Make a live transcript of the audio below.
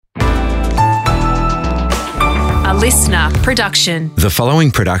listener production. The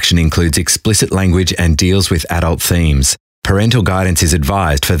following production includes explicit language and deals with adult themes. Parental guidance is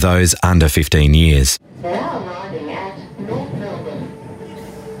advised for those under 15 years.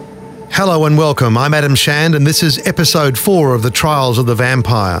 Hello and welcome. I'm Adam Shand and this is episode 4 of The Trials of the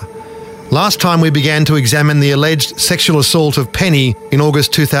Vampire. Last time we began to examine the alleged sexual assault of Penny in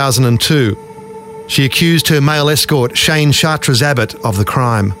August 2002. She accused her male escort, Shane Chartres Abbott, of the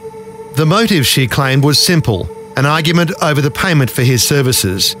crime. The motive, she claimed, was simple, an argument over the payment for his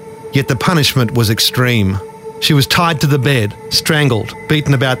services. Yet the punishment was extreme. She was tied to the bed, strangled,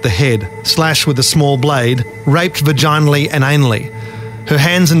 beaten about the head, slashed with a small blade, raped vaginally and anally. Her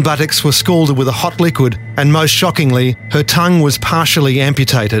hands and buttocks were scalded with a hot liquid, and most shockingly, her tongue was partially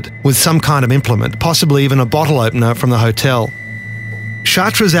amputated with some kind of implement, possibly even a bottle opener from the hotel.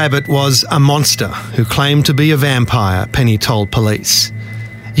 Chartres Abbott was a monster who claimed to be a vampire, Penny told police.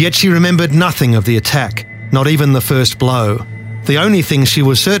 Yet she remembered nothing of the attack, not even the first blow. The only thing she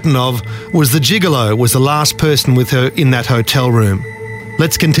was certain of was the gigolo was the last person with her in that hotel room.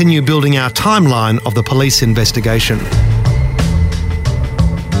 Let's continue building our timeline of the police investigation.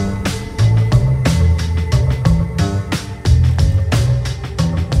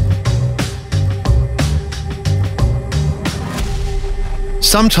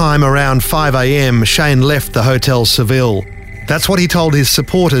 Sometime around 5 a.m, Shane left the Hotel Seville. That's what he told his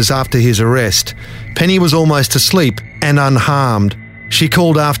supporters after his arrest. Penny was almost asleep and unharmed. She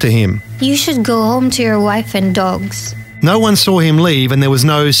called after him. You should go home to your wife and dogs. No one saw him leave and there was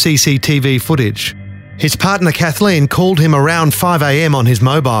no CCTV footage. His partner Kathleen called him around 5 a.m. on his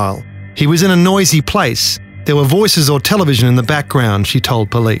mobile. He was in a noisy place. There were voices or television in the background, she told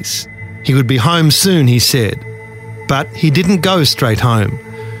police. He would be home soon, he said. But he didn't go straight home.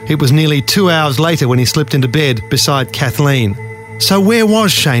 It was nearly 2 hours later when he slipped into bed beside Kathleen. So where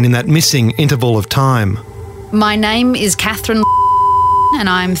was Shane in that missing interval of time? My name is Catherine and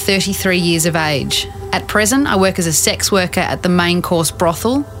I'm 33 years of age. At present, I work as a sex worker at the Main Course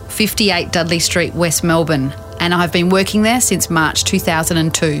Brothel, 58 Dudley Street, West Melbourne, and I've been working there since March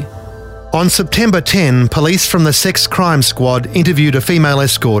 2002. On September 10, police from the Sex Crime Squad interviewed a female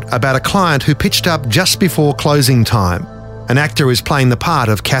escort about a client who pitched up just before closing time. An actor is playing the part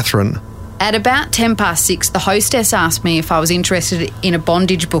of Catherine. At about 6:10, the hostess asked me if I was interested in a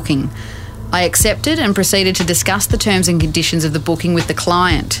bondage booking. I accepted and proceeded to discuss the terms and conditions of the booking with the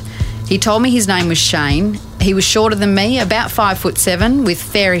client. He told me his name was Shane. He was shorter than me, about 5'7", with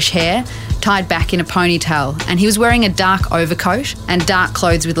fairish hair, tied back in a ponytail, and he was wearing a dark overcoat and dark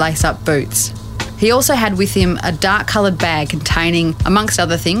clothes with lace-up boots. He also had with him a dark-coloured bag containing, amongst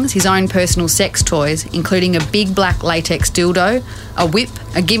other things, his own personal sex toys, including a big black latex dildo, a whip,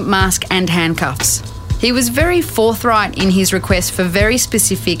 a gimp mask and handcuffs. He was very forthright in his request for very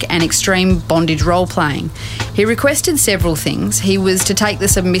specific and extreme bondage role-playing. He requested several things. He was to take the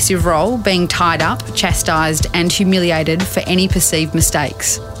submissive role, being tied up, chastised and humiliated for any perceived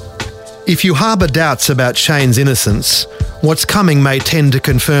mistakes. If you harbour doubts about Shane's innocence, what's coming may tend to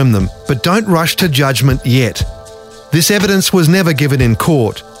confirm them, but don't rush to judgment yet. This evidence was never given in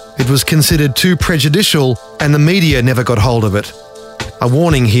court. It was considered too prejudicial and the media never got hold of it. A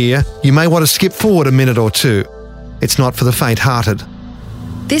warning here, you may want to skip forward a minute or two. It's not for the faint-hearted.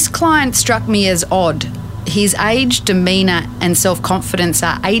 This client struck me as odd. His age, demeanour and self-confidence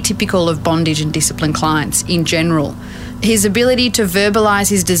are atypical of bondage and discipline clients in general. His ability to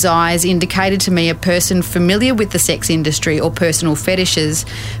verbalise his desires indicated to me a person familiar with the sex industry or personal fetishes,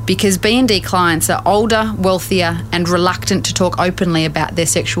 because B&D clients are older, wealthier and reluctant to talk openly about their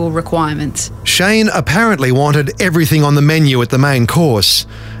sexual requirements. Shane apparently wanted everything on the menu at the main course,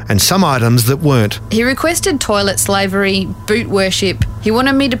 and some items that weren't. He requested toilet slavery, boot worship. He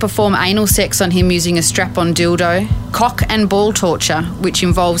wanted me to perform anal sex on him using a strap-on dildo, cock and ball torture, which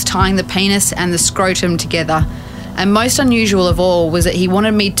involves tying the penis and the scrotum together. And most unusual of all was that he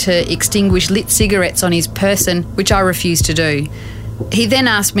wanted me to extinguish lit cigarettes on his person, which I refused to do. He then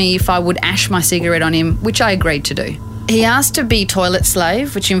asked me if I would ash my cigarette on him, which I agreed to do. He asked to be toilet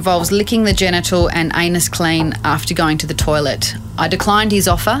slave, which involves licking the genital and anus clean after going to the toilet. I declined his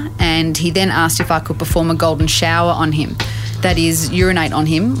offer, and he then asked if I could perform a golden shower on him, that is, urinate on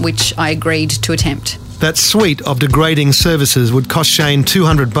him, which I agreed to attempt. That suite of degrading services would cost Shane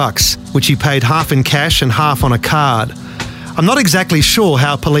 $200, which he paid half in cash and half on a card. I'm not exactly sure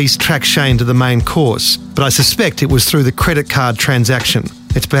how police tracked Shane to the main course, but I suspect it was through the credit card transaction.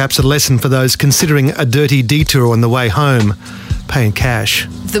 It's perhaps a lesson for those considering a dirty detour on the way home. Pay in cash.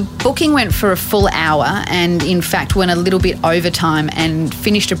 The booking went for a full hour and in fact went a little bit over time and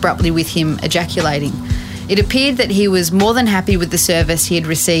finished abruptly with him ejaculating. It appeared that he was more than happy with the service he had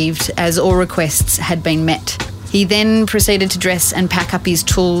received, as all requests had been met. He then proceeded to dress and pack up his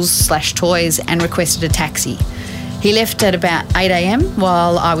tools/toys and requested a taxi. He left at about 8 a.m.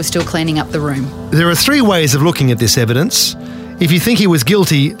 while I was still cleaning up the room. There are three ways of looking at this evidence. If you think he was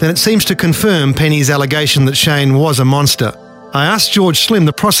guilty, then it seems to confirm Penny's allegation that Shane was a monster. I asked George Slim,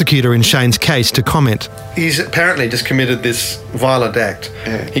 the prosecutor in Shane's case, to comment. He's apparently just committed this violent act.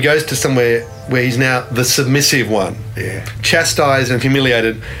 Yeah. He goes to somewhere where he's now the submissive one, chastised and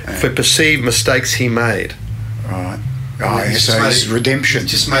humiliated for perceived mistakes he made. Right. Oh, so it's redemption.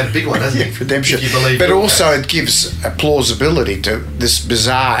 He's just made a big one, hasn't he? Redemption. If you believe but it. also it gives a plausibility to this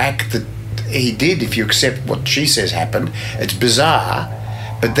bizarre act that he did, if you accept what she says happened. It's bizarre,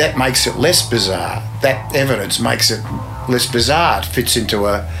 but that makes it less bizarre. That evidence makes it less bizarre. It fits into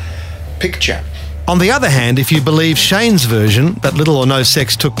a picture. On the other hand, if you believe Shane's version, that little or no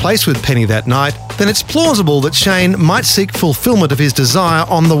sex took place with Penny that night, then it's plausible that Shane might seek fulfilment of his desire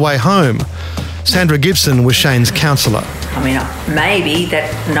on the way home. Sandra Gibson was Shane's counsellor. I mean, maybe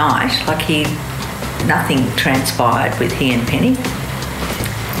that night, nothing transpired with he and Penny.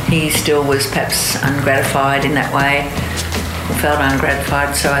 He still was perhaps ungratified in that way, or felt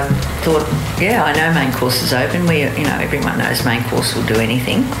ungratified. So I thought, I know main course is open. Everyone knows main course will do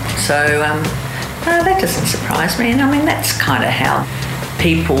anything. So that doesn't surprise me. And I mean, that's kind of how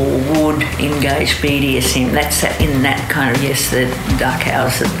people would engage BDSM. That's in that kind of, the dark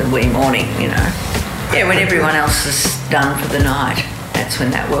hours of the wee morning, Yeah, when everyone else is done for the night, that's when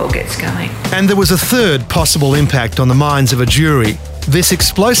that world gets going. And there was a third possible impact on the minds of a jury. This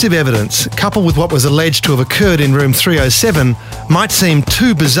explosive evidence, coupled with what was alleged to have occurred in room 307, might seem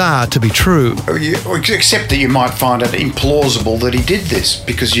too bizarre to be true. Except that you might find it implausible that he did this,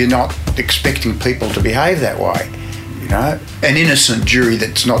 because you're not expecting people to behave that way. An innocent jury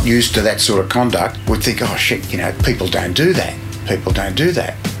that's not used to that sort of conduct would think, oh shit, people don't do that. People don't do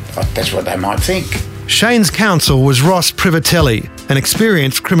that. That's what they might think. Shane's counsel was Ross Privatelli, an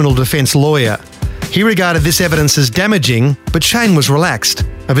experienced criminal defence lawyer. He regarded this evidence as damaging, but Shane was relaxed.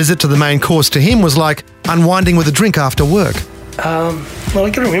 A visit to the main course to him was like unwinding with a drink after work. Well,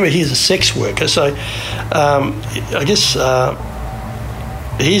 I've got to remember he's a sex worker, so I guess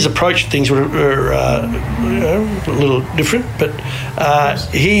his approach to things were a little different, but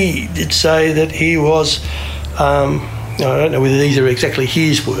he did say that he was, I don't know whether these are exactly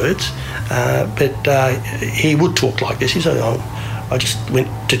his words, but he would talk like this. He said, I just went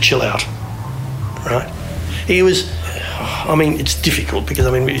to chill out, right? He was, it's difficult because,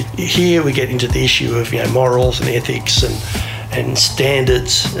 here we get into the issue of, morals and ethics and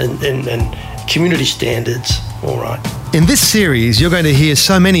standards and community standards, all right. In this series, you're going to hear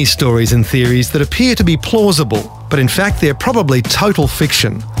so many stories and theories that appear to be plausible, but in fact they're probably total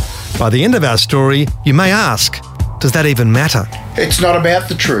fiction. By the end of our story, you may ask, does that even matter? It's not about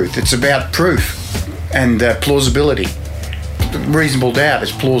the truth, it's about proof and plausibility. Reasonable doubt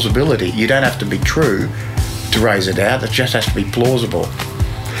is plausibility. You don't have to be true to raise a doubt, it just has to be plausible.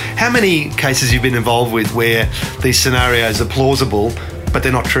 How many cases you've been involved with where these scenarios are plausible, but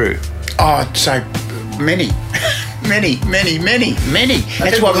they're not true? Oh, I'd say many. Many.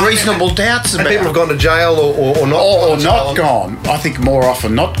 That's what reasonable doubt's about. And people have gone to jail or not or not gone. I think more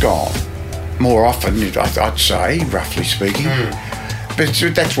often not gone. More often, I'd say, roughly speaking. But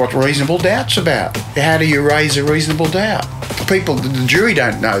that's what reasonable doubt's about. How do you raise a reasonable doubt? The jury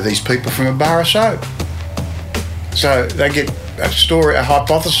don't know these people from a bar of soap. So they get a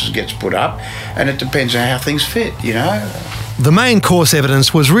hypothesis gets put up, and it depends on how things fit, The main course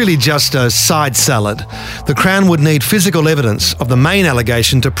evidence was really just a side salad. The Crown would need physical evidence of the main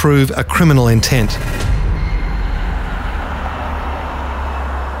allegation to prove a criminal intent.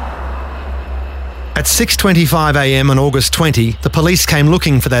 At 6:25 a.m. on August 20, the police came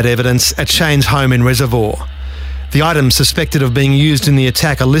looking for that evidence at Shane's home in Reservoir. The items suspected of being used in the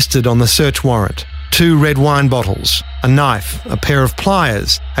attack are listed on the search warrant. 2 red wine bottles, a knife, a pair of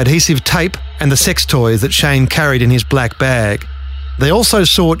pliers, adhesive tape, and the sex toys that Shane carried in his black bag. They also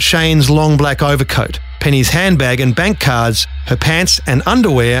sought Shane's long black overcoat, Penny's handbag and bank cards, her pants and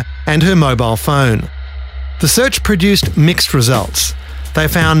underwear, and her mobile phone. The search produced mixed results. They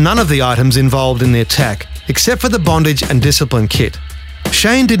found none of the items involved in the attack, except for the bondage and discipline kit.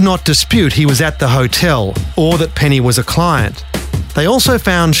 Shane did not dispute he was at the hotel or that Penny was a client. They also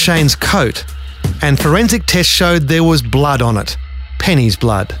found Shane's coat, and forensic tests showed there was blood on it. Penny's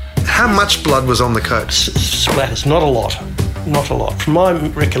blood. How much blood was on the coat? Splatters, not a lot. From my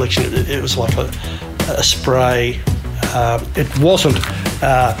recollection, it was like a spray. It wasn't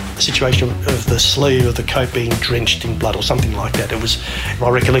a situation of the sleeve of the coat being drenched in blood or something like that. My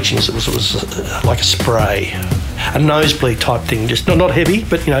recollection is it was like a spray, a nosebleed type thing, just not heavy,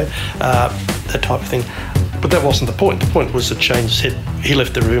 but that type of thing. But that wasn't the point. The point was that Shane said he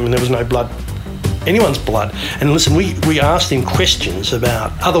left the room and there was no blood, anyone's blood. And listen, we asked him questions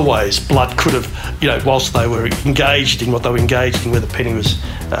about other ways blood could have, whilst they were engaged in what they were engaged in, whether Penny was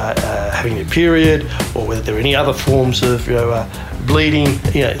having a period or whether there were any other forms of, bleeding,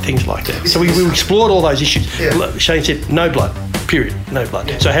 things like that. So we explored all those issues. Yeah. Shane said, no blood, period, no blood.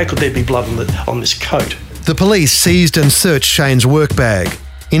 Yeah. So how could there be blood on this coat? The police seized and searched Shane's work bag.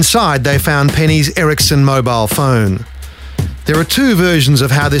 Inside, they found Penny's Ericsson mobile phone. There are two versions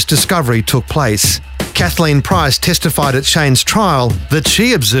of how this discovery took place. Kathleen Price testified at Shane's trial that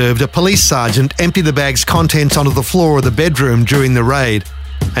she observed a police sergeant empty the bag's contents onto the floor of the bedroom during the raid.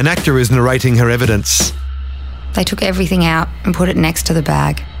 An actor is narrating her evidence. They took everything out and put it next to the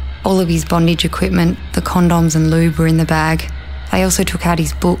bag. All of his bondage equipment, the condoms and lube were in the bag. They also took out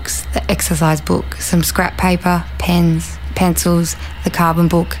his books, the exercise book, some scrap paper, pens, pencils, the carbon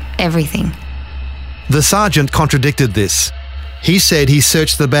book, everything. The sergeant contradicted this. He said he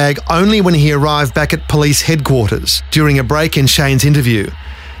searched the bag only when he arrived back at police headquarters during a break in Shane's interview.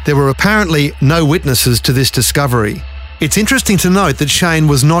 There were apparently no witnesses to this discovery. It's interesting to note that Shane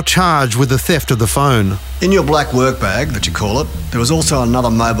was not charged with the theft of the phone. In your black work bag, that you call it, there was also another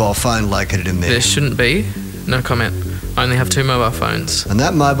mobile phone located in there. There shouldn't be. No comment. I only have 2 mobile phones. And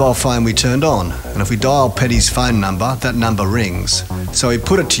that mobile phone we turned on. And if we dial Petty's phone number, that number rings. So he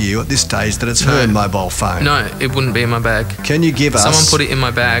put it to you at this stage that it's her mobile phone. No, it wouldn't be in my bag. Can you give us... Someone put it in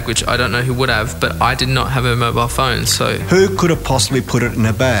my bag, which I don't know who would have, but I did not have her mobile phone, so... Who could have possibly put it in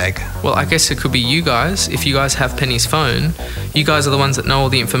a bag? Well, I guess it could be you guys. If you guys have Penny's phone, you guys are the ones that know all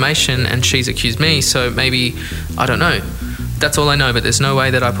the information, and she's accused me, so maybe... I don't know. That's all I know, but there's no way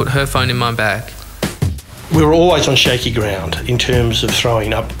that I put her phone in my bag. We were always on shaky ground in terms of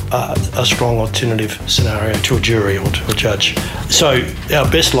throwing up a strong alternative scenario to a jury or to a judge. So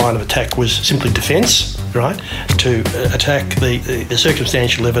our best line of attack was simply defence, right? To attack the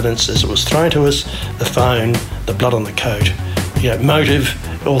circumstantial evidence as it was thrown to us, the phone, the blood on the coat,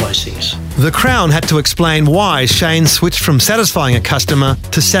 motive, all those things. The Crown had to explain why Shane switched from satisfying a customer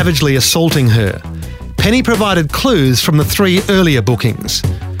to savagely assaulting her. Penny provided clues from the 3 earlier bookings.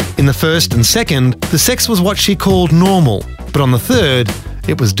 In the first and second, the sex was what she called normal, but on the third,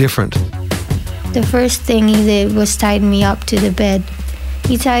 it was different. The first thing he did was tied me up to the bed.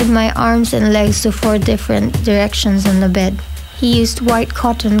 He tied my arms and legs to 4 different directions on the bed. He used white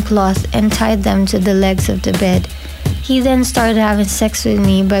cotton cloth and tied them to the legs of the bed. He then started having sex with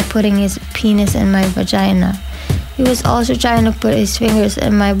me by putting his penis in my vagina. He was also trying to put his fingers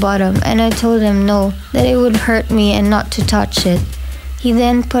in my bottom, and I told him no, that it would hurt me and not to touch it. He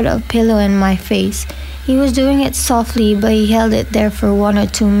then put a pillow in my face. He was doing it softly, but he held it there for 1 or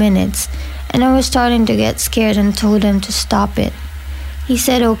 2 minutes, and I was starting to get scared and told him to stop it. He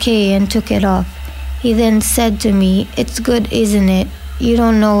said okay and took it off. He then said to me, "It's good, isn't it? You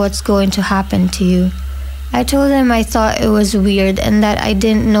don't know what's going to happen to you." I told him I thought it was weird and that I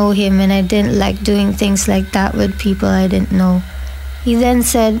didn't know him and I didn't like doing things like that with people I didn't know. He then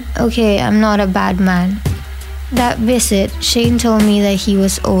said, "Okay, I'm not a bad man." That visit, Shane told me that he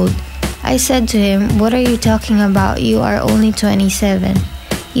was old. I said to him, "What are you talking about? You are only 27.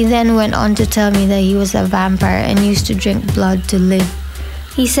 He then went on to tell me that he was a vampire and used to drink blood to live.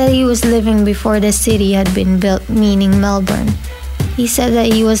 He said he was living before the city had been built, meaning Melbourne. He said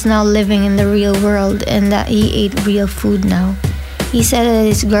that he was now living in the real world and that he ate real food now. He said that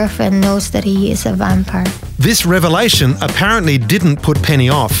his girlfriend knows that he is a vampire." This revelation apparently didn't put Penny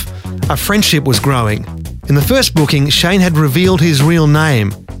off. A friendship was growing. In the first booking, Shane had revealed his real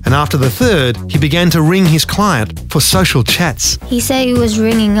name, and after the third, he began to ring his client for social chats. He said he was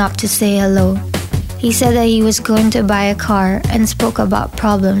ringing up to say hello. He said that he was going to buy a car and spoke about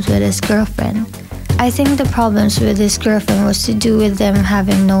problems with his girlfriend. I think the problems with his girlfriend was to do with them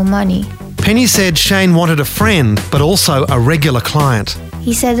having no money. Penny said Shane wanted a friend, but also a regular client.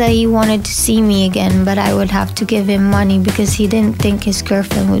 He said that he wanted to see me again, but I would have to give him money because he didn't think his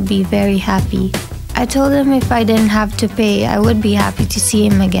girlfriend would be very happy. I told him if I didn't have to pay, I would be happy to see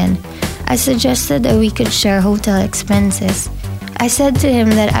him again. I suggested that we could share hotel expenses. I said to him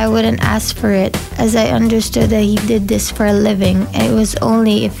that I wouldn't ask for it, as I understood that he did this for a living, and it was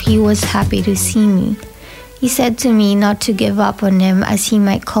only if he was happy to see me. He said to me not to give up on him, as he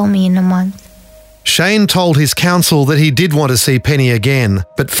might call me in a month. Shane told his counsel that he did want to see Penny again,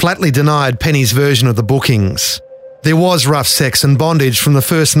 but flatly denied Penny's version of the bookings. There was rough sex and bondage from the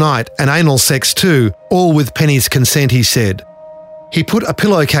first night, and anal sex too, all with Penny's consent, he said. He put a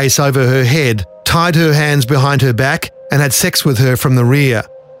pillowcase over her head, tied her hands behind her back, and had sex with her from the rear.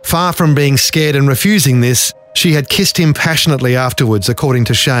 Far from being scared and refusing this, She had kissed him passionately afterwards, according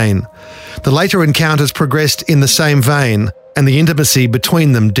to Shane. The later encounters progressed in the same vein, and the intimacy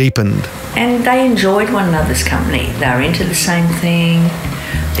between them deepened. And they enjoyed one another's company. They were into the same thing.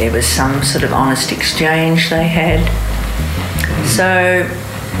 There was some sort of honest exchange they had. So,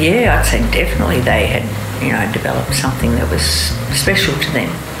 yeah, I'd say definitely they had, developed something that was special to them.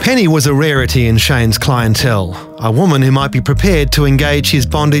 Penny was a rarity in Shane's clientele, a woman who might be prepared to engage his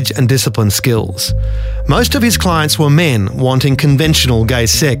bondage and discipline skills. Most of his clients were men wanting conventional gay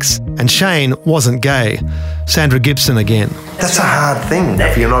sex, and Shane wasn't gay. Sandra Gibson again. That's a hard thing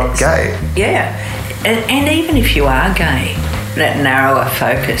if you're not gay. Yeah, and even if you are gay, that narrower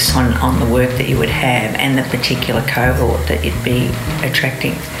focus on the work that you would have and the particular cohort that you'd be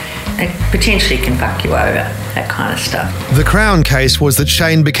attracting, it potentially can fuck you over, that kind of stuff. The Crown case was that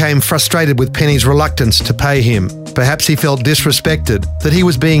Shane became frustrated with Penny's reluctance to pay him. Perhaps he felt disrespected, that he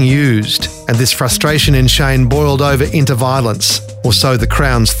was being used, and this frustration in Shane boiled over into violence, or so the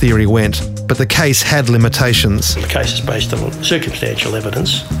Crown's theory went. But the case had limitations. The case is based on circumstantial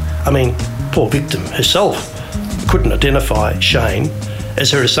evidence. I mean, poor victim herself couldn't identify Shane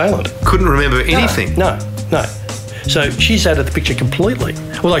as her assailant. Couldn't remember anything? No. So she's out of the picture completely.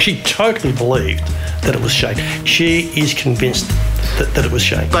 Although she totally believed that it was Shane. She is convinced that it was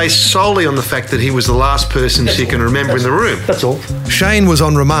Shane. Based solely on the fact that he was the last person she can remember in the room. That's all. Shane was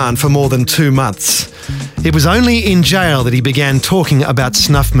on remand for more than 2 months. It was only in jail that he began talking about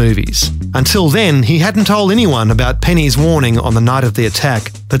snuff movies. Until then, he hadn't told anyone about Penny's warning on the night of the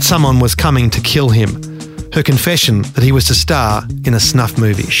attack that someone was coming to kill him. Her confession that he was to star in a snuff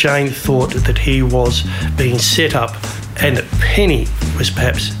movie. Shane thought that he was being set up and that Penny was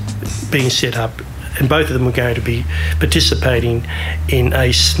perhaps being set up, and both of them were going to be participating in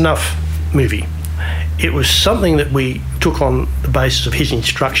a snuff movie. It was something that we took on the basis of his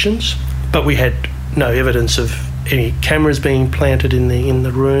instructions, but we had no evidence of any cameras being planted in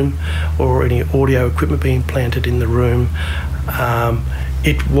the room or any audio equipment being planted in the room.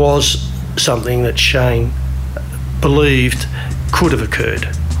 It was something that Shane believed could have occurred.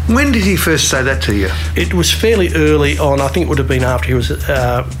 When did he first say that to you? It was fairly early on. I think it would have been after he was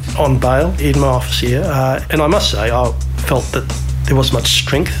on bail in my office here. And I must say, I felt that there wasn't much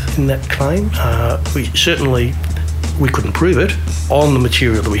strength in that claim. We couldn't prove it on the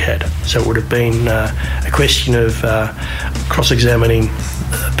material that we had. So it would have been a question of cross-examining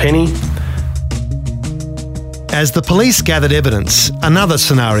Penny. As the police gathered evidence, another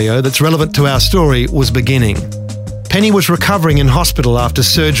scenario that's relevant to our story was beginning. Penny was recovering in hospital after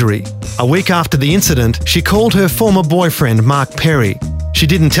surgery. A week after the incident, she called her former boyfriend, Mark Perry. She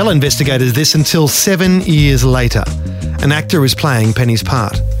didn't tell investigators this until 7 years later. An actor is playing Penny's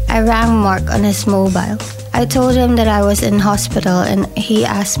part. I rang Mark on his mobile. I told him that I was in hospital and he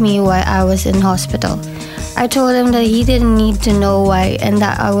asked me why I was in hospital. I told him that he didn't need to know why and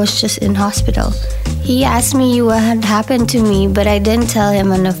that I was just in hospital. He asked me what had happened to me, but I didn't tell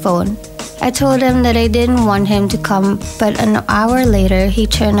him on the phone. I told him that I didn't want him to come, but an hour later he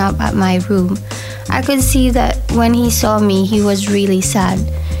turned up at my room. I could see that when he saw me, he was really sad.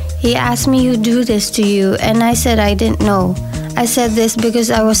 He asked me who do this to you, and I said I didn't know. I said this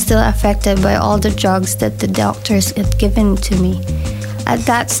because I was still affected by all the drugs that the doctors had given to me. At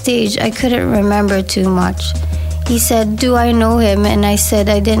that stage, I couldn't remember too much. He said, "Do I know him?" And I said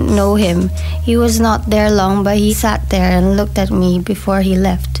I didn't know him. He was not there long, but he sat there and looked at me before he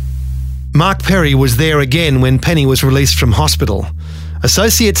left. Mark Perry was there again when Penny was released from hospital.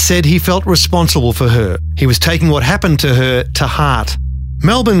 Associates said he felt responsible for her. He was taking what happened to her to heart.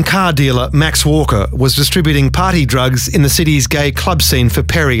 Melbourne car dealer Max Walker was distributing party drugs in the city's gay club scene for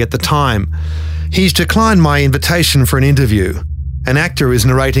Perry at the time. He's declined my invitation for an interview. An actor is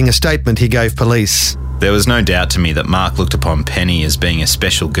narrating a statement he gave police. There was no doubt to me that Mark looked upon Penny as being a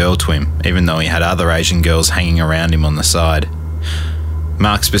special girl to him, even though he had other Asian girls hanging around him on the side.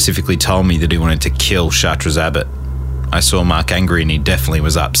 Mark specifically told me that he wanted to kill Chartres Abbott. I saw Mark angry and he definitely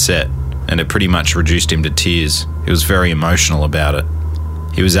was upset, and it pretty much reduced him to tears. He was very emotional about it.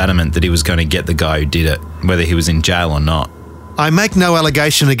 He was adamant that he was going to get the guy who did it, whether he was in jail or not. I make no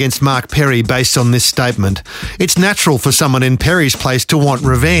allegation against Mark Perry based on this statement. It's natural for someone in Perry's place to want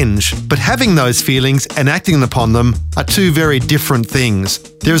revenge, but having those feelings and acting upon them are two very different things.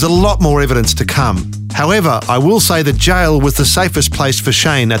 There is a lot more evidence to come. However, I will say that jail was the safest place for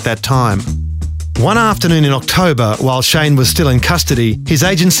Shane at that time. One afternoon in October, while Shane was still in custody, his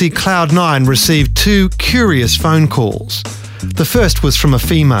agency Cloud9 received 2 curious phone calls. The first was from a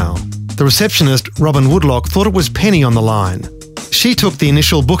female. The receptionist, Robin Woodlock, thought it was Penny on the line. She took the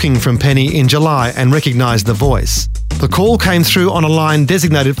initial booking from Penny in July and recognised the voice. The call came through on a line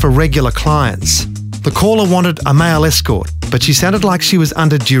designated for regular clients. The caller wanted a male escort, but she sounded like she was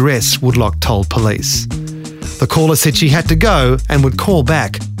under duress, Woodlock told police. The caller said she had to go and would call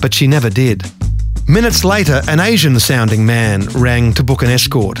back, but she never did. Minutes later, an Asian-sounding man rang to book an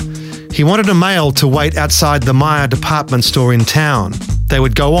escort. He wanted a male to wait outside the Myer department store in town. They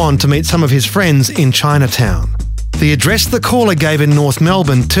would go on to meet some of his friends in Chinatown. The address the caller gave in North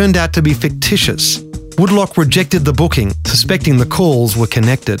Melbourne turned out to be fictitious. Woodlock rejected the booking, suspecting the calls were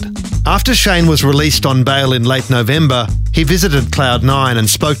connected. After Shane was released on bail in late November, he visited Cloud9 and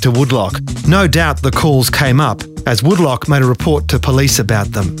spoke to Woodlock. No doubt the calls came up, as Woodlock made a report to police about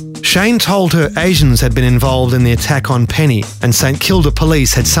them. Shane told her Asians had been involved in the attack on Penny, and St Kilda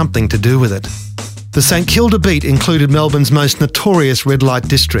police had something to do with it. The St Kilda beat included Melbourne's most notorious red light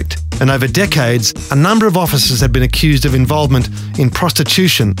district, and over decades, a number of officers had been accused of involvement in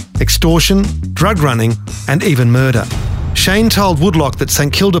prostitution, extortion, drug running, and even murder. Shane told Woodlock that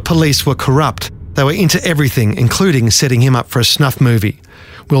St Kilda police were corrupt. They were into everything, including setting him up for a snuff movie.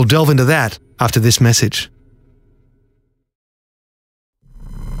 We'll delve into that after this message.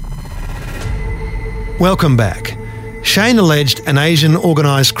 Welcome back. Shane alleged an Asian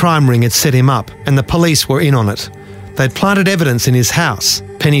organised crime ring had set him up, and the police were in on it. They'd planted evidence in his house,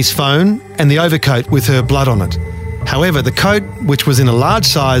 Penny's phone and the overcoat with her blood on it. However, the coat, which was in a large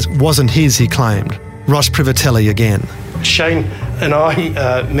size, wasn't his, he claimed. Ross Privatelli again. Shane and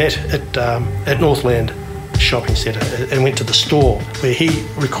I met at Northland Shopping Centre and went to the store where he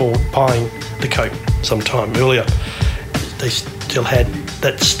recalled buying the coat sometime earlier. They still had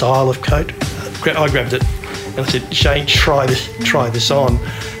that style of coat. I grabbed it and I said, Shane, try this on.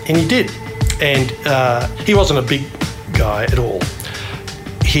 And he did. And he wasn't a big guy at all.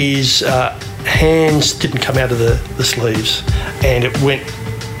 His hands didn't come out of the sleeves, and it went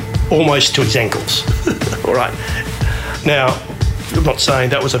almost to his ankles. All right. Now, I'm not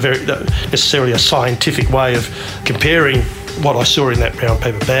saying that was necessarily a scientific way of comparing what I saw in that brown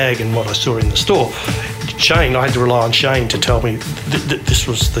paper bag and what I saw in the store. Shane, I had to rely on Shane to tell me that this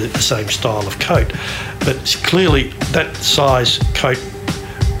was the same style of coat. But clearly that size coat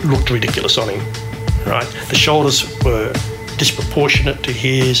looked ridiculous on him, right? The shoulders were disproportionate to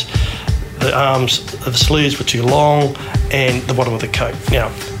his, the arms, the sleeves were too long, and the bottom of the coat. Now,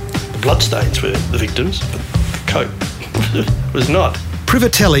 the bloodstains were the victims, but the coat was not.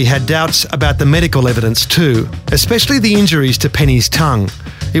 Privatelli had doubts about the medical evidence too, especially the injuries to Penny's tongue.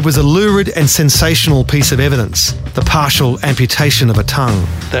 It was a lurid and sensational piece of evidence, the partial amputation of a tongue.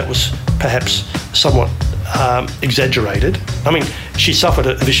 That was perhaps somewhat exaggerated. I mean, she suffered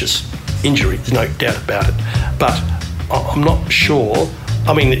a vicious injury, there's no doubt about it. But I'm not sure.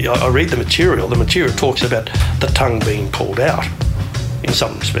 I mean, I read the material. The material talks about the tongue being pulled out in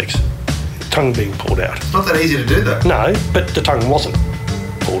some respects. The tongue being pulled out. It's not that easy to do, though. No, but the tongue wasn't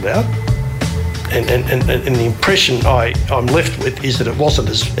pulled out. And the impression I'm left with is that it wasn't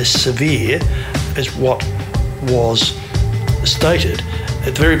as severe as what was stated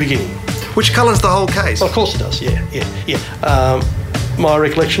at the very beginning. Which colours the whole case. Well, of course it does, yeah. My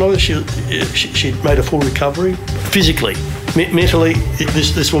recollection of it, she'd made a full recovery. Physically, mentally,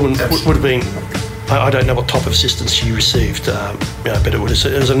 this woman would have been, I don't know what type of assistance she received, but it was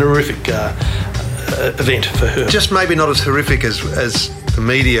a horrific event for her. Just maybe not as horrific as the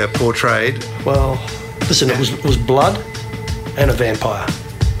media portrayed. Well, listen, it was blood and a vampire.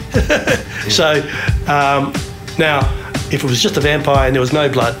 So, now, if it was just a vampire and there was no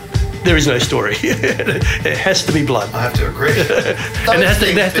blood, there is no story. It has to be blood. I have to agree. And there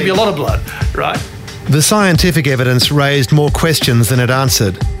has to be a lot of blood, right? The scientific evidence raised more questions than it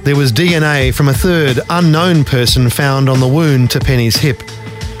answered. There was DNA from a third, unknown person found on the wound to Penny's hip.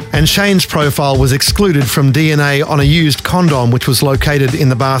 And Shane's profile was excluded from DNA on a used condom which was located in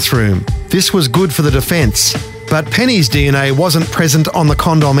the bathroom. This was good for the defence, but Penny's DNA wasn't present on the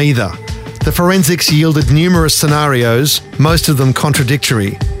condom either. The forensics yielded numerous scenarios, most of them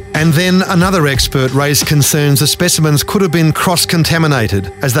contradictory. And then another expert raised concerns the specimens could have been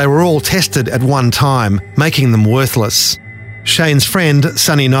cross-contaminated, as they were all tested at one time, making them worthless. Shane's friend,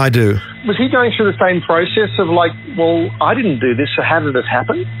 Sunny Naidu. Was he going through the same process of like, well, I didn't do this, so how did it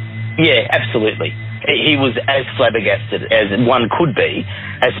happen? Yeah, absolutely. He was as flabbergasted as one could be,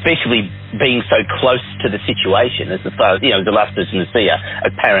 especially being so close to the situation as far as, the last person to see her,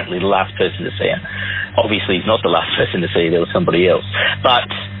 apparently the last person to see her. Obviously, he's not the last person to see her, there was somebody else. But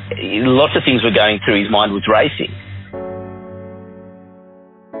lots of things were going through his mind, was racing.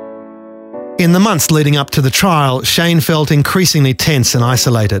 In the months leading up to the trial, Shane felt increasingly tense and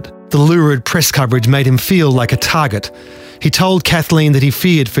isolated. The lurid press coverage made him feel like a target. He told Kathleen that he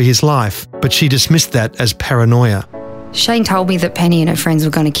feared for his life, but she dismissed that as paranoia. Shane told me that Penny and her friends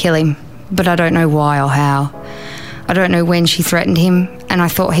were going to kill him, but I don't know why or how. I don't know when she threatened him, and I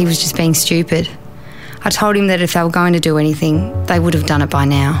thought he was just being stupid. I told him that if they were going to do anything, they would have done it by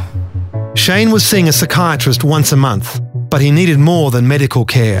now. Shane was seeing a psychiatrist once a month, but he needed more than medical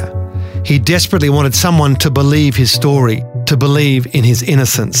care. He desperately wanted someone to believe his story, to believe in his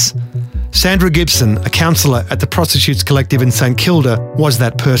innocence. Sandra Gibson, a counsellor at the Prostitutes Collective in St Kilda, was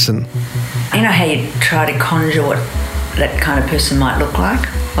that person. You know how you try to conjure what that kind of person might look like?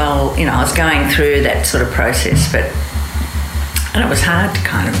 Well, you know, I was going through that sort of process, and it was hard to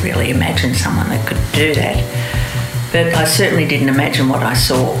kind of really imagine someone that could do that. But I certainly didn't imagine what I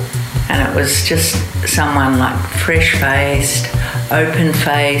saw. And it was just someone like fresh-faced,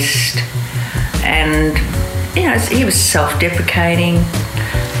 open-faced, and, you know, he was self-deprecating,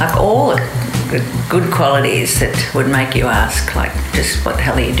 like all the good qualities that would make you ask, like, just what the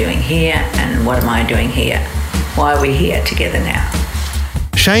hell are you doing here and what am I doing here? Why are we here together now?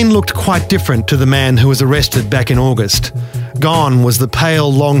 Shane looked quite different to the man who was arrested back in August. Gone was the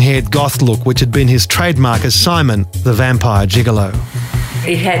pale, long-haired goth look which had been his trademark as Simon, the vampire gigolo.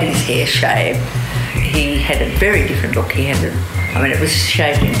 He had his hair shaved. He had a very different look. It was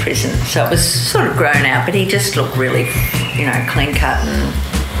shaved in prison, so it was sort of grown out, but he just looked really, you know, clean-cut and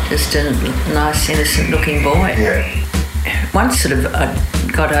just a nice, innocent-looking boy. Yeah. Once sort of I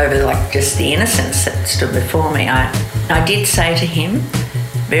got over, like, just the innocence that stood before me, I did say to him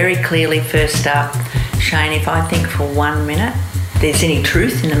very clearly first up, Shane, if I think for 1 minute there's any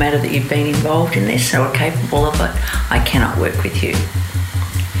truth in the matter that you've been involved in this or are capable of it, I cannot work with you.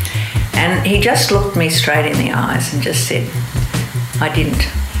 And he just looked me straight in the eyes and just said, I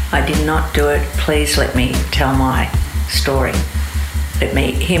did not do it. Please let me tell my story. Let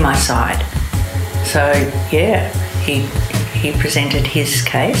me hear my side. So, yeah, he presented his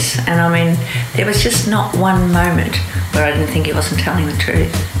case. And, I mean, there was just not one moment where I didn't think he wasn't telling the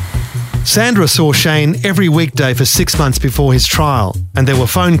truth. Sandra saw Shane every weekday for 6 months before his trial, and there were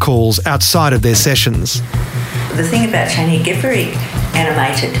phone calls outside of their sessions. The thing about Shane, he'd get very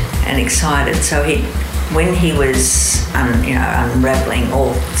animated and excited. So when he was, unravelling,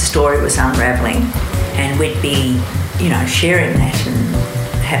 or the story was unravelling, and we'd be, sharing that and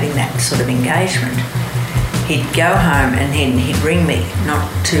having that sort of engagement, he'd go home and then he'd ring me not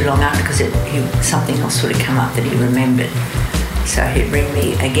too long after because something else would have come up that he remembered. So he'd ring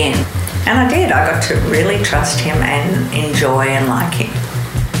me again. And I did. I got to really trust him and enjoy and like him.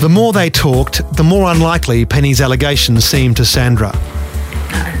 The more they talked, the more unlikely Penny's allegations seemed to Sandra.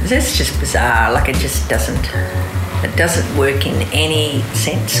 No, it's just bizarre. Like, it doesn't work in any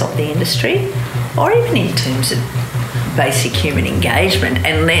sense of the industry or even in terms of basic human engagement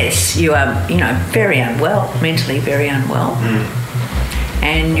unless you are, very unwell, mentally very unwell.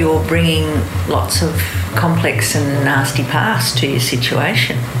 And you're bringing lots of complex and nasty past to your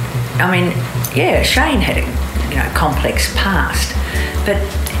situation. I mean, yeah, Shane had a complex past, but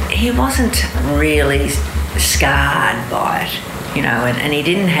he wasn't really scarred by it, and he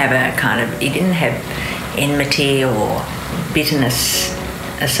didn't have enmity or bitterness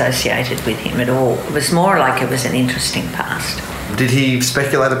associated with him at all. It was more like it was an interesting past. Did he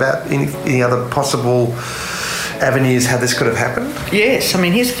speculate about any other possible avenues how this could have happened? Yes, I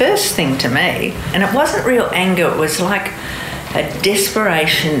mean, his first thing to me, and it wasn't real anger, it was like a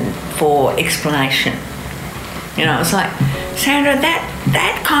desperation for explanation. It was like, Sandra,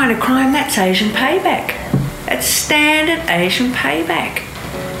 that kind of crime, that's Asian payback. It's standard Asian payback.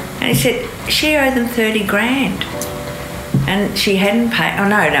 And he said, she owed them 30 grand. And she hadn't paid,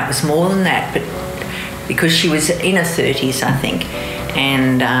 it was more than that, but because she was in her 30s, I think,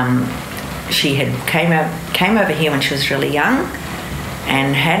 and she had came over here when she was really young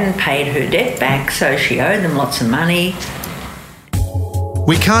and hadn't paid her debt back, so she owed them lots of money.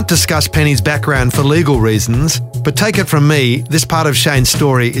 We can't discuss Penny's background for legal reasons, but take it from me, this part of Shane's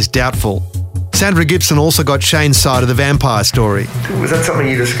story is doubtful. Sandra Gibson also got Shane's side of the vampire story. Was that something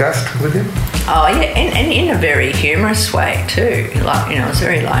you discussed with him? Oh, yeah, and in a very humorous way too. Like, it was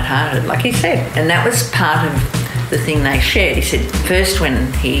very lighthearted, like he said. And that was part of the thing they shared. He said first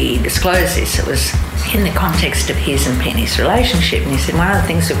when he disclosed this, it was in the context of his and Penny's relationship. And he said, one of the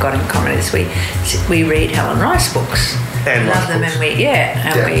things we've got in common is we read Helen Rice books. And love them, and we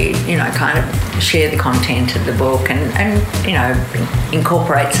kind of share the content of the book and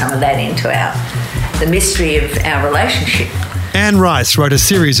incorporate some of that into the mystery of our relationship. Anne Rice wrote a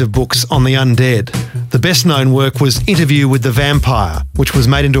series of books on the undead. The best-known work was Interview with the Vampire, which was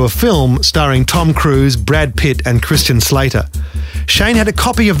made into a film starring Tom Cruise, Brad Pitt and Christian Slater. Shane had a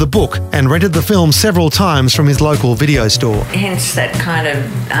copy of the book and rented the film several times from his local video store. Hence that kind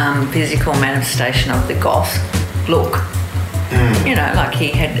of physical manifestation of the goth look. You know, like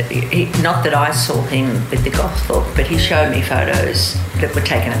not that I saw him with the Gothorpe, but he showed me photos that were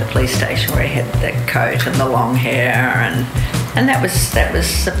taken at the police station where he had the coat and the long hair, and that was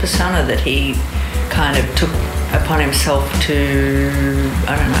the persona that he kind of took upon himself to,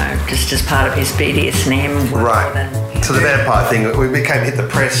 I don't know, just as part of his BDSM. Right. So the vampire thing, we came hit the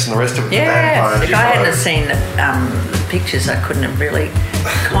press and the rest of the vampire. If I hadn't seen the pictures, I couldn't have really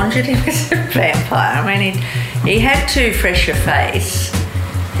conjured him as a vampire. I mean, he had too fresh a face.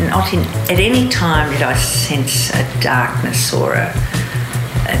 Not at any time did I sense a darkness or a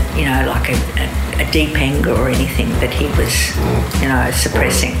deep anger or anything that he was,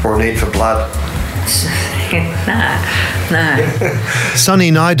 suppressing. Or a need for blood. No. Sunny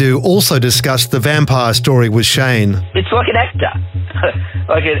Naidu also discussed the vampire story with Shane. It's like an actor.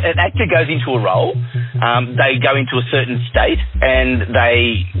 Like an actor goes into a role, they go into a certain state and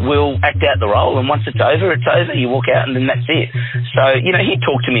they will act out the role, and once it's over, you walk out and then that's it. So, he'd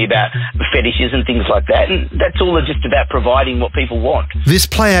talk to me about fetishes and things like that, and that's all just about providing what people want. This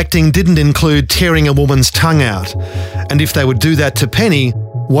play acting didn't include tearing a woman's tongue out, and if they would do that to Penny,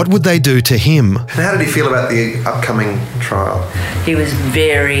 what would they do to him? And how did he feel about the upcoming trial? He was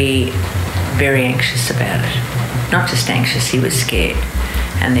very, very anxious about it. Not just anxious, he was scared.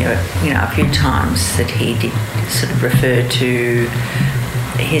 And there were, a few times that he did sort of refer to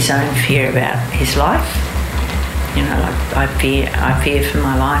his own fear about his life. I fear for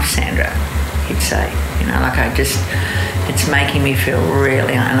my life, Sandra, he'd say. It's making me feel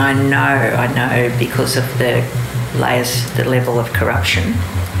really, and I know because of the level of corruption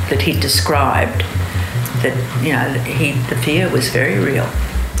that he described, that the fear was very real.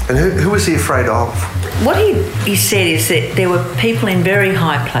 And who was he afraid of? What he said is that there were people in very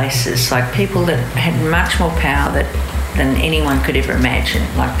high places, like people that had much more power than anyone could ever imagine.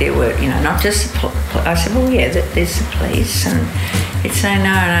 Like there were, not just I said, well, yeah, there's the police, and he'd say,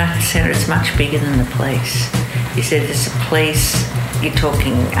 no, Sandra, it's much bigger than the police. He said, there's the police. You're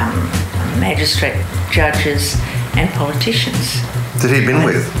talking magistrate, judges, and politicians. That he'd been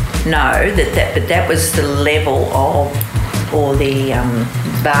with? No, but that was the level of, or the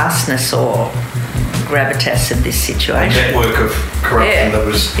vastness or gravitas of this situation. A network of corruption that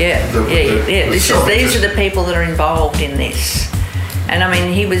was... These are the people that are involved in this. And I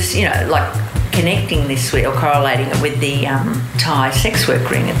mean, he was, connecting this with, or correlating it with the Thai sex work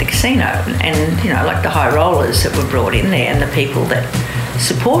ring at the casino, and the high rollers that were brought in there, and the people that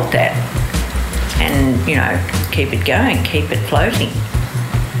support that, and keep it going, keep it floating.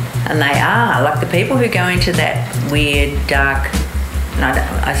 And they are like the people who go into that weird, dark, and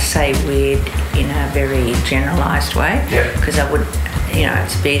I say weird in a very generalised way, because I would,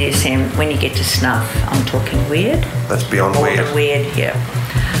 it's BDSM. When you get to snuff, I'm talking weird. That's beyond or weird. The weird, yeah.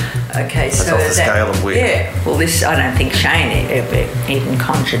 Okay, that's off the scale of weird. Yeah, well, this, I don't think Shane even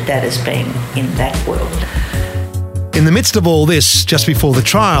conjured that as being in that world. In the midst of all this, just before the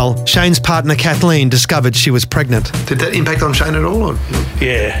trial, Shane's partner Kathleen discovered she was pregnant. Did that impact on Shane at all? Or?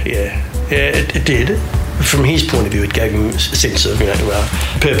 Yeah, it did. From his point of view, it gave him a sense of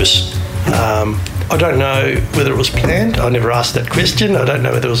purpose. I don't know whether it was planned. I never asked that question. I don't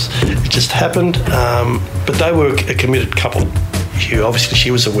know whether it just happened. But they were a committed couple. Obviously,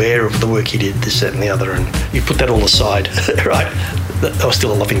 she was aware of the work he did, this, that and the other, and you put that all aside, right? They were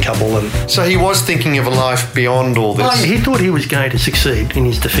still a loving couple. And so he was thinking of a life beyond all this? He thought he was going to succeed in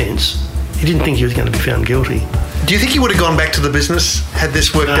his defence. He didn't think he was going to be found guilty. Do you think he would have gone back to the business had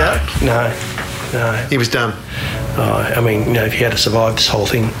this worked out? No. He was done? If he had to survive this whole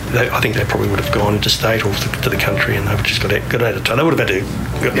thing, I think they probably would have gone into state or to the country, and they would have just got out of town. They would have had to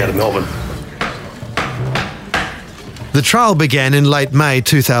get out of Melbourne. The trial began in late May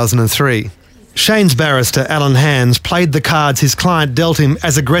 2003. Shane's barrister, Alan Hands, played the cards his client dealt him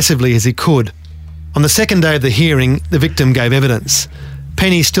as aggressively as he could. On the second day of the hearing, the victim gave evidence.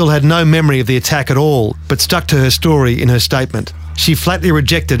 Penny still had no memory of the attack at all, but stuck to her story in her statement. She flatly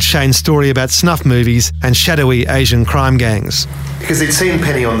rejected Shane's story about snuff movies and shadowy Asian crime gangs. Because he'd seen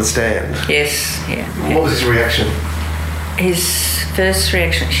Penny on the stand. Yes, yeah. What was his reaction? His first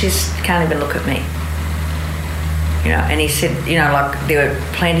reaction, she can't even look at me. And he said, there were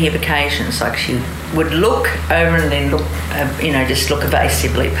plenty of occasions, like she would look over and then look, just look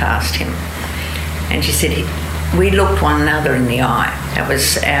evasively past him. And she said, we looked one another in the eye. That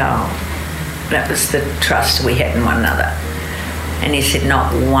was the trust we had in one another. And he said,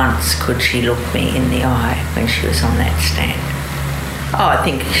 not once could she look me in the eye when she was on that stand. Oh, I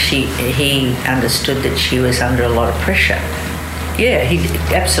think he understood that she was under a lot of pressure. Yeah, he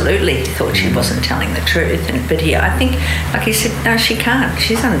absolutely thought she wasn't telling the truth. But I think, like he said, no, she can't.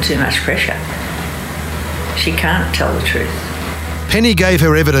 She's under too much pressure. She can't tell the truth. Penny gave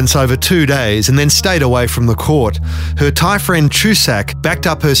her evidence over 2 days and then stayed away from the court. Her Thai friend Chusak backed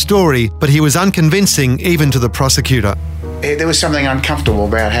up her story, but he was unconvincing even to the prosecutor. There was something uncomfortable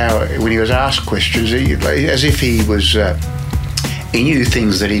about how, when he was asked questions, as if he knew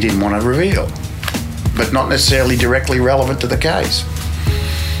things that he didn't want to reveal, but not necessarily directly relevant to the case.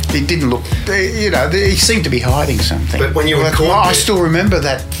 He didn't look, he seemed to be hiding something. But when you were caught, I still remember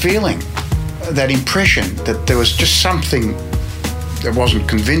that feeling, that impression that there was just something that wasn't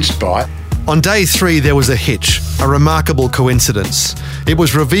convinced by. On day 3, there was a hitch, a remarkable coincidence. It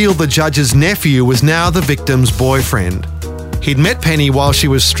was revealed the judge's nephew was now the victim's boyfriend. He'd met Penny while she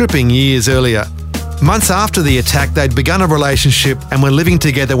was stripping years earlier. Months after the attack, they'd begun a relationship and were living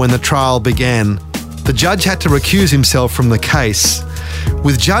together when the trial began. The judge had to recuse himself from the case.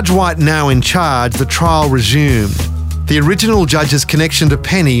 With Judge White now in charge, the trial resumed. The original judge's connection to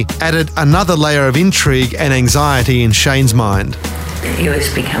Penny added another layer of intrigue and anxiety in Shane's mind. He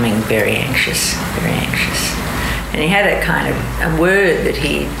was becoming very anxious, very anxious. And he had a kind of a word that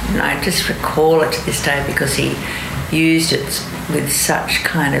I just recall it to this day because he used it with such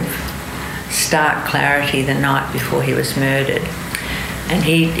kind of stark clarity the night before he was murdered. And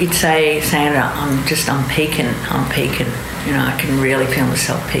he'd say, Sandra, I'm peaking. I can really feel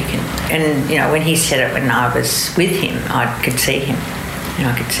myself peaking. And, when he said it when I was with him, I could see him.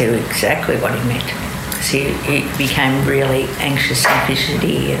 I could see exactly what he meant. Because he became really anxious and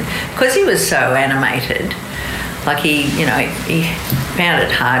fidgety. And because he was so animated, like he found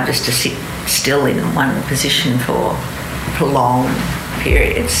it hard just to sit still in one position for prolonged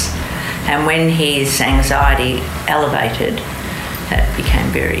periods. And when his anxiety elevated, that became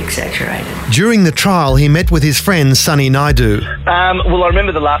very exaggerated. During the trial, he met with his friend Sunny Naidu. Well, I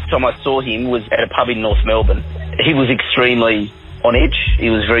remember the last time I saw him was at a pub in North Melbourne. He was extremely on edge. He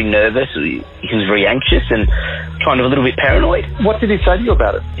was very nervous. He was very anxious and kind of a little bit paranoid. What did he say to you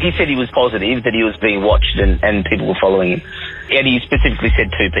about it? He said he was positive, that he was being watched and people were following him. And he specifically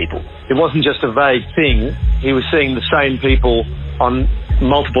said 2 people. It wasn't just a vague thing. He was seeing the same people on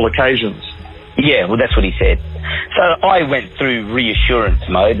multiple occasions. Yeah, well, that's what he said. So I went through reassurance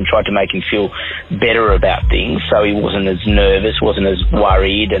mode and tried to make him feel better about things so he wasn't as nervous, wasn't as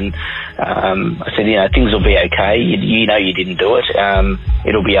worried. And I said, things will be okay. You didn't do it.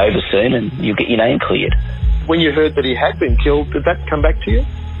 It'll be over soon and you'll get your name cleared. When you heard that he had been killed, did that come back to you?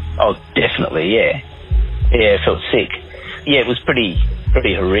 Oh, definitely, yeah. Yeah, I felt sick. Yeah, it was pretty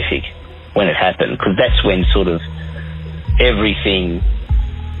horrific when it happened because that's when sort of everything,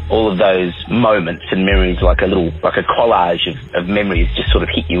 all of those moments and memories, like a collage of memories just sort of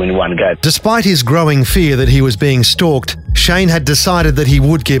hit you in one go. Despite his growing fear that he was being stalked, Shane had decided that he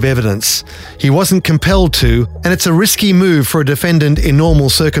would give evidence. He wasn't compelled to, and it's a risky move for a defendant in normal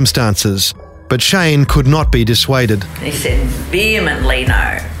circumstances. But Shane could not be dissuaded. He said vehemently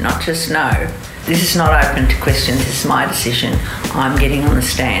no, not just no. This is not open to question. This is my decision. I'm getting on the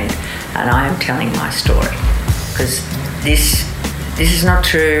stand and I am telling my story. Because this is not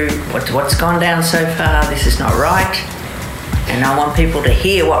true. What's gone down so far, this is not right. And I want people to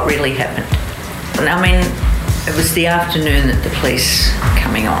hear what really happened. And I mean, it was the afternoon that the police were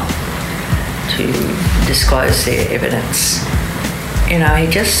coming on to disclose their evidence. He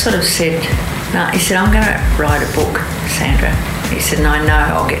just sort of said, he said, I'm going to write a book, Sandra. He said, and I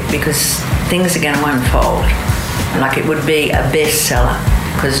know I'll get, because things are going to unfold. Like it would be a bestseller,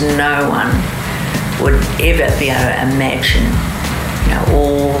 because no one would ever be able to imagine,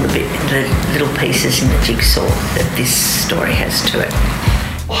 all the little pieces in the jigsaw that this story has to it.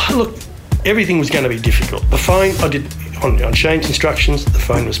 Look, everything was going to be difficult. The phone, I did, on Shane's instructions, the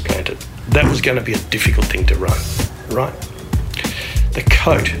phone was planted. That was going to be a difficult thing to run, right? The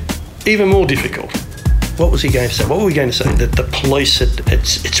coat, even more difficult. What was he going to say? What were we going to say? That the police had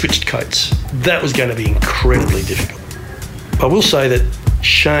switched coats. That was going to be incredibly difficult. I will say that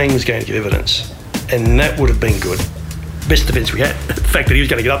Shane was going to give evidence, and that would have been good. Best defence we had. The fact that he was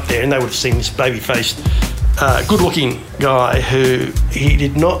going to get up there and they would have seen this baby-faced, good-looking guy who he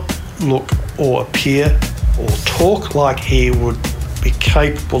did not look or appear or talk like he would be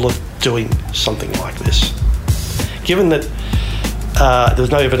capable of doing something like this. Given that there was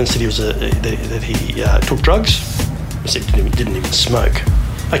no evidence that he was that he took drugs. He didn't even smoke.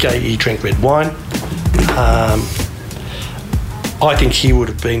 Okay, he drank red wine. I think he would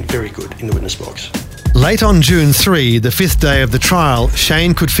have been very good in the witness box. Late on June 3, the 5th day of the trial,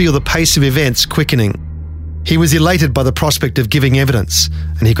 Shane could feel the pace of events quickening. He was elated by the prospect of giving evidence,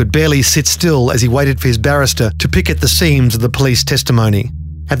 and he could barely sit still as he waited for his barrister to pick at the seams of the police testimony.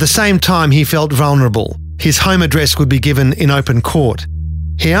 At the same time, he felt vulnerable. His home address would be given in open court.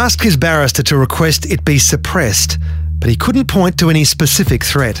 He asked his barrister to request it be suppressed, but he couldn't point to any specific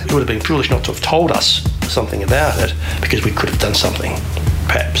threat. It would have been foolish not to have told us something about it, because we could have done something,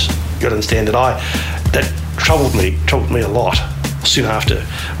 perhaps. You've got to understand that troubled me a lot soon after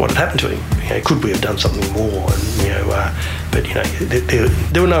what had happened to him. Could we have done something more? And but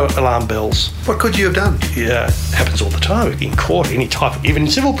there were no alarm bells. What could you have done? Yeah, it happens all the time in court, even in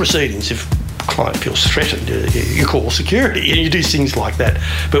civil proceedings. If a client feels threatened, you call security and you do things like that.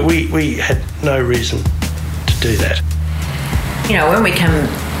 But we had no reason to do that. When we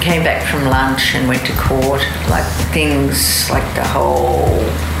came back from lunch and went to court, like things like the whole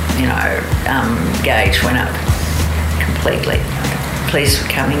gauge went up completely. Police were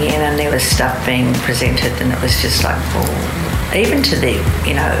coming in and there was stuff being presented, and it was just like, even to the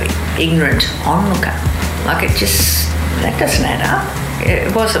ignorant onlooker, like that doesn't add up.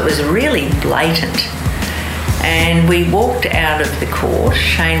 It was really blatant. And we walked out of the court.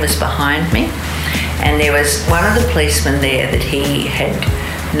 Shane was behind me, and there was one of the policemen there that he had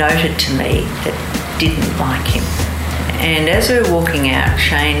noted to me that didn't like him. And as we were walking out,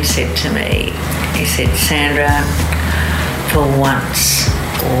 Shane said to me, he said, "Sandra, for once,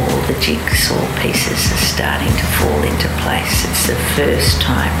 all the jigsaw pieces are starting to fall into place. It's the first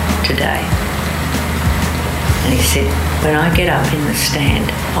time today." And he said, "When I get up in the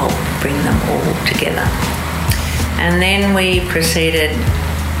stand, I'll bring them all together." And then we proceeded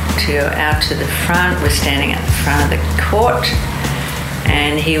out to the front. We're standing at the front of the court,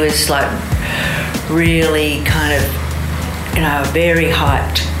 and he was like really kind of, very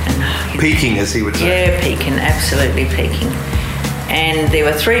hyped. And peaking, as he would say. Yeah, peaking, absolutely peaking. And there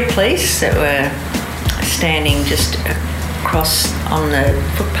were 3 police that were standing just across on the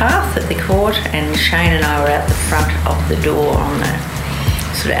footpath at the court, and Shane and I were out the front of the door on the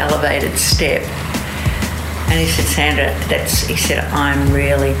sort of elevated step. And he said, "Sandra, he said, I'm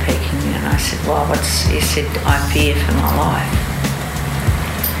really peaking." And I said, "Well, he said, "I fear for my life."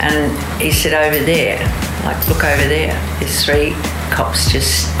 And he said, "Over there, look over there. There's 3 cops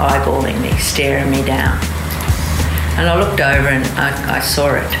just eyeballing me, staring me down." And I looked over and I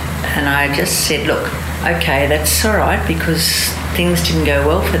saw it. And I just said, "Look, okay, that's all right, because things didn't go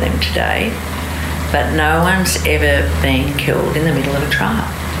well for them today, but no one's ever been killed in the middle of a trial."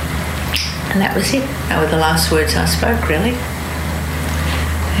 And that was it. That were the last words I spoke, really.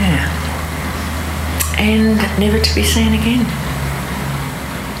 Yeah. And never to be seen again.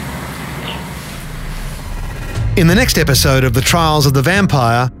 In the next episode of The Trials of the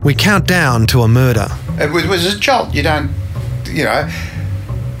Vampire, we count down to a murder. It was a jolt. You don't,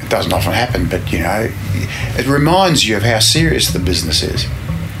 it doesn't often happen, but, it reminds you of how serious the business is.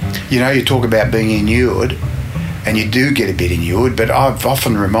 You talk about being inured, and you do get a bit inured, but I've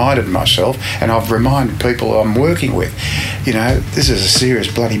often reminded myself, and I've reminded people I'm working with, this is a serious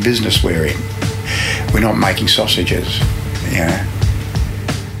bloody business we're in. We're not making sausages,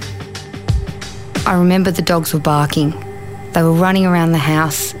 I remember the dogs were barking. They were running around the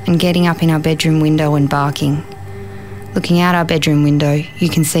house and getting up in our bedroom window and barking. Looking out our bedroom window, you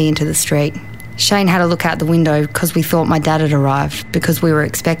can see into the street. Shane had a look out the window because we thought my dad had arrived because we were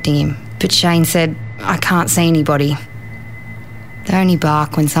expecting him. But Shane said, "I can't see anybody. They only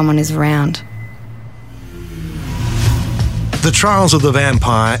bark when someone is around." The Trials of the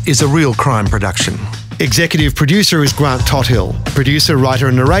Vampire is a Real Crime production. Executive producer is Grant Tothill. Producer, writer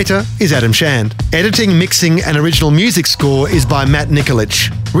and narrator is Adam Shand. Editing, mixing and original music score is by Matt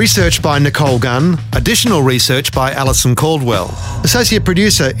Nikolic. Research by Nicole Gunn. Additional research by Alison Caldwell. Associate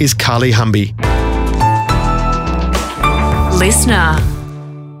producer is Carly Humby. Listener.